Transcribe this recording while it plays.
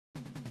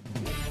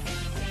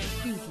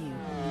Preview.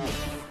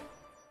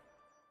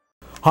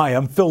 Hi,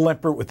 I'm Phil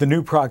Lempert with the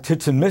new product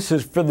hits and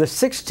misses for the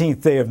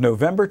 16th day of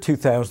November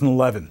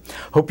 2011.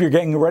 Hope you're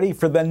getting ready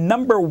for the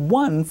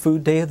 #1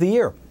 food day of the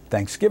year,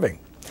 Thanksgiving.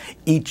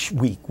 Each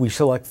week we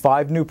select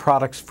 5 new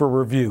products for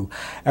review.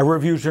 Our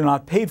reviews are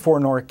not paid for,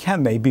 nor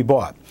can they be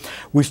bought.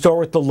 We start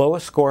with the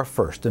lowest score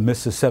first. A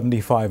miss is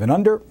 75 and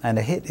under, and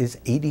a hit is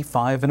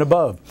 85 and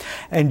above.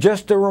 And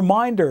just a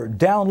reminder,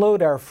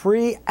 download our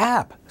free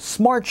app,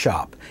 Smart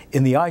Shop,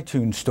 in the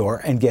iTunes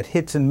Store and get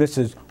hits and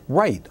misses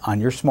right on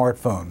your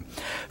smartphone.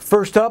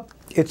 First up,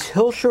 it's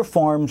Hillshire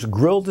Farms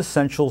Grilled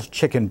Essentials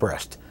Chicken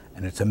Breast.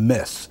 And it's a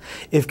miss.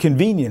 If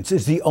convenience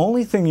is the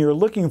only thing you're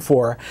looking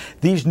for,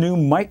 these new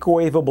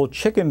microwavable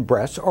chicken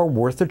breasts are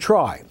worth a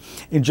try.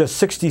 In just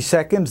 60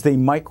 seconds, they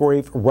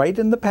microwave right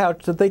in the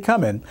pouch that they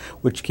come in,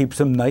 which keeps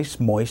them nice,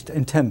 moist,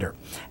 and tender.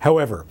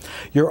 However,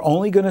 you're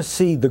only going to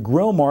see the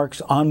grill marks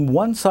on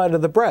one side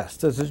of the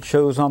breast, as it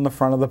shows on the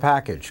front of the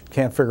package.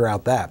 Can't figure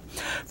out that.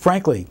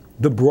 Frankly,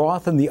 the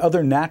broth and the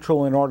other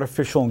natural and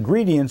artificial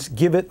ingredients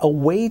give it a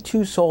way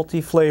too salty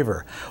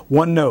flavor.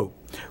 One note.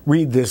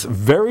 Read this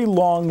very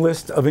long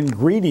list of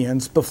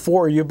ingredients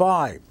before you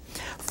buy.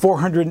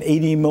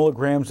 480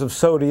 milligrams of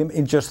sodium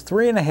in just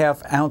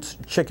 3.5-ounce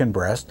chicken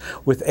breast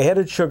with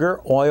added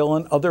sugar, oil,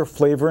 and other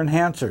flavor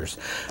enhancers.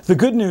 The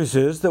good news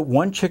is that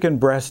one chicken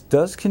breast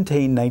does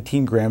contain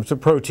 19 grams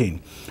of protein.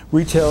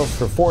 Retails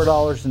for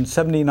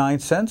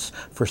 $4.79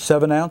 for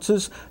 7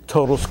 ounces.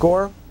 Total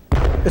score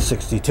is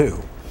 62.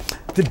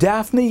 The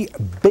Daphne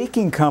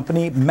Baking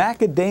Company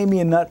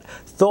Macadamia Nut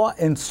Thaw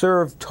and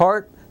Serve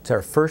Tart. It's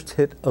our first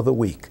hit of the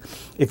week.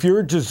 If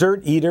you're a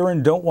dessert eater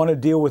and don't want to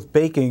deal with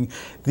baking,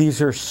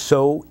 these are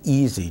so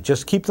easy.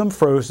 Just keep them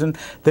frozen,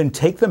 then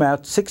take them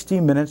out 60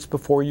 minutes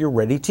before you're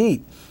ready to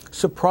eat.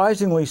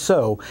 Surprisingly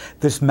so,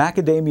 this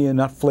macadamia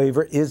nut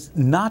flavor is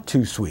not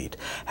too sweet,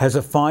 has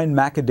a fine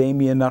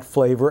macadamia nut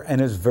flavor,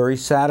 and is very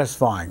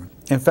satisfying.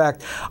 In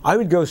fact, I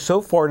would go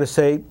so far to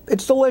say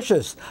it's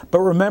delicious, but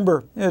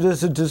remember, it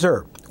is a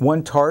dessert.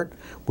 One tart,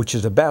 which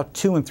is about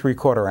 2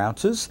 3/4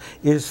 ounces,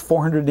 is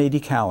 480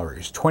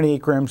 calories,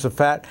 28 grams of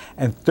fat,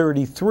 and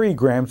 33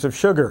 grams of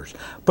sugars.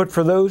 But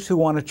for those who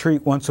want to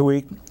treat once a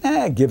week,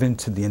 give in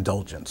to the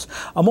indulgence.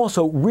 I'm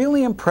also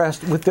really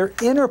impressed with their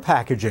inner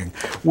packaging,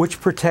 which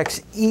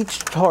protects each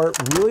tart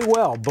really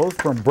well, both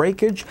from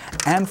breakage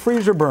and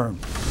freezer burn.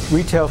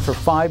 Retails for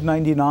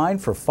 $5.99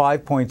 for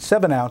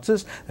 5.7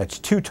 ounces. That's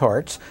 2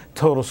 tarts.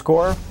 Total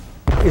score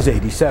is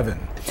 87.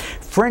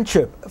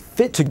 Friendship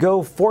Fit to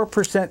Go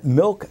 4%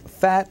 milk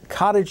fat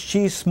cottage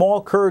cheese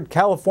small curd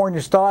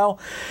California style.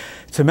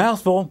 It's a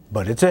mouthful,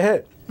 but it's a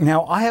hit.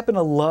 Now, I happen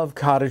to love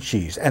cottage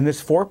cheese, and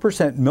this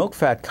 4% milk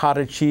fat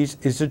cottage cheese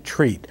is a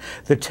treat.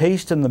 The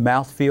taste and the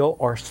mouthfeel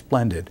are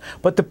splendid.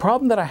 But the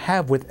problem that I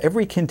have with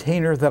every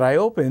container that I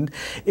opened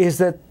is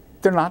that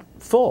they're not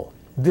full.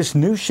 This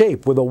new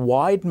shape with a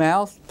wide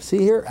mouth, see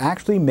here,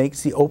 actually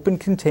makes the open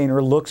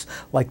container looks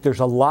like there's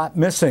a lot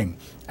missing.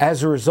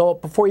 As a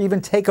result, before you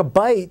even take a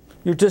bite,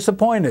 you're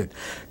disappointed.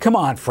 Come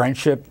on,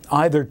 Friendship,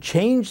 either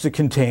change the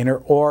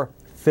container or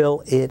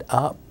fill it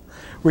up.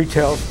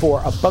 Retails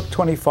for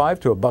 $1.25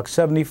 to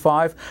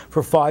 $1.75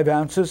 for 5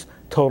 ounces.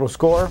 Total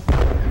score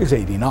is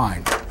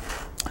 89.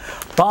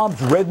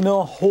 Bob's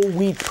Redmill whole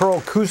wheat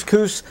pearl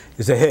couscous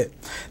is a hit.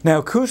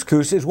 Now,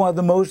 couscous is one of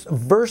the most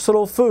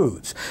versatile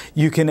foods.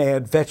 You can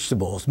add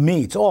vegetables,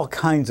 meats, all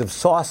kinds of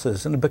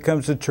sauces, and it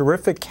becomes a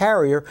terrific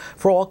carrier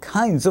for all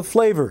kinds of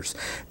flavors.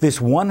 This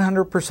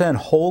 100%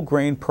 whole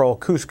grain pearl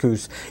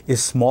couscous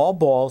is small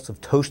balls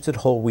of toasted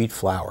whole wheat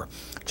flour.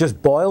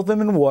 Just boil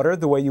them in water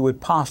the way you would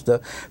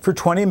pasta for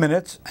 20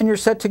 minutes and you're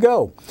set to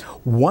go.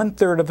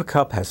 1/3 of a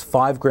cup has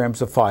 5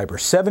 grams of fiber,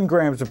 7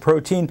 grams of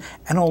protein,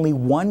 and only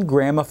 1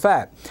 gram of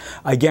fat.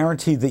 I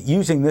guarantee that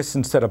using this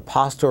instead of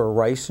pasta or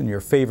rice in your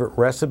favorite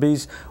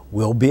recipes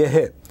will be a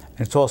hit.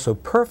 And it's also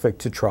perfect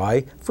to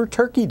try for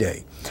Turkey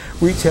Day.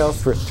 Retails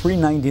for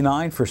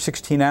 $3.99 for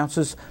 16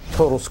 ounces.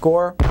 Total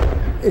score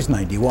is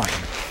 91.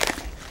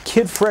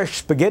 Kidfresh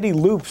Spaghetti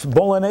Loops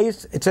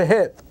Bolognese, it's a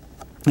hit.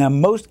 Now,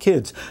 most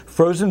kids'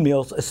 frozen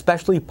meals,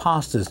 especially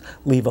pastas,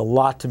 leave a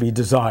lot to be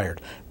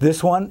desired.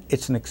 This one,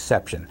 it's an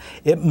exception.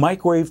 It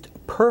microwaved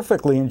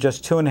perfectly in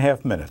just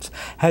 2.5 minutes.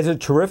 Has a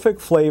terrific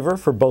flavor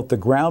for both the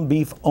ground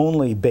beef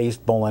only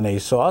based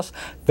bolognese sauce,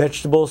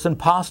 vegetables, and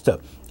pasta.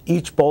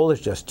 Each bowl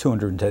is just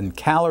 210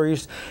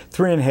 calories,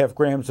 3.5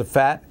 grams of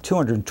fat,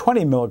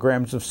 220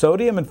 milligrams of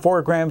sodium, and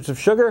 4 grams of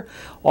sugar.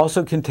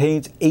 Also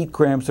contains 8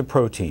 grams of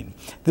protein.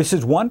 This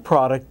is one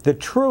product that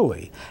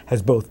truly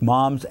has both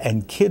moms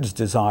and kids'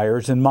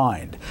 desires in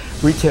mind.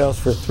 Retails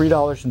for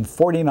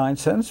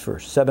 $3.49 for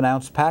a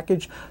 7-ounce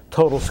package.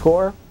 Total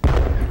score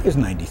is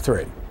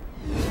 93.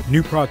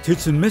 New Product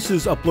Hits and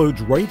Misses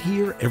uploads right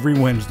here every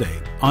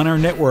Wednesday on our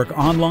network,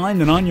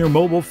 online, and on your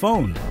mobile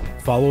phone.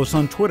 Follow us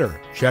on Twitter,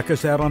 check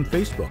us out on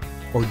Facebook,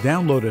 or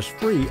download us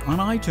free on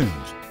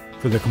iTunes.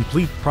 For the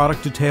complete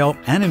product detail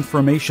and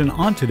information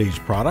on today's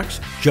products,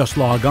 just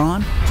log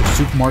on to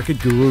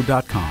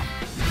supermarketguru.com.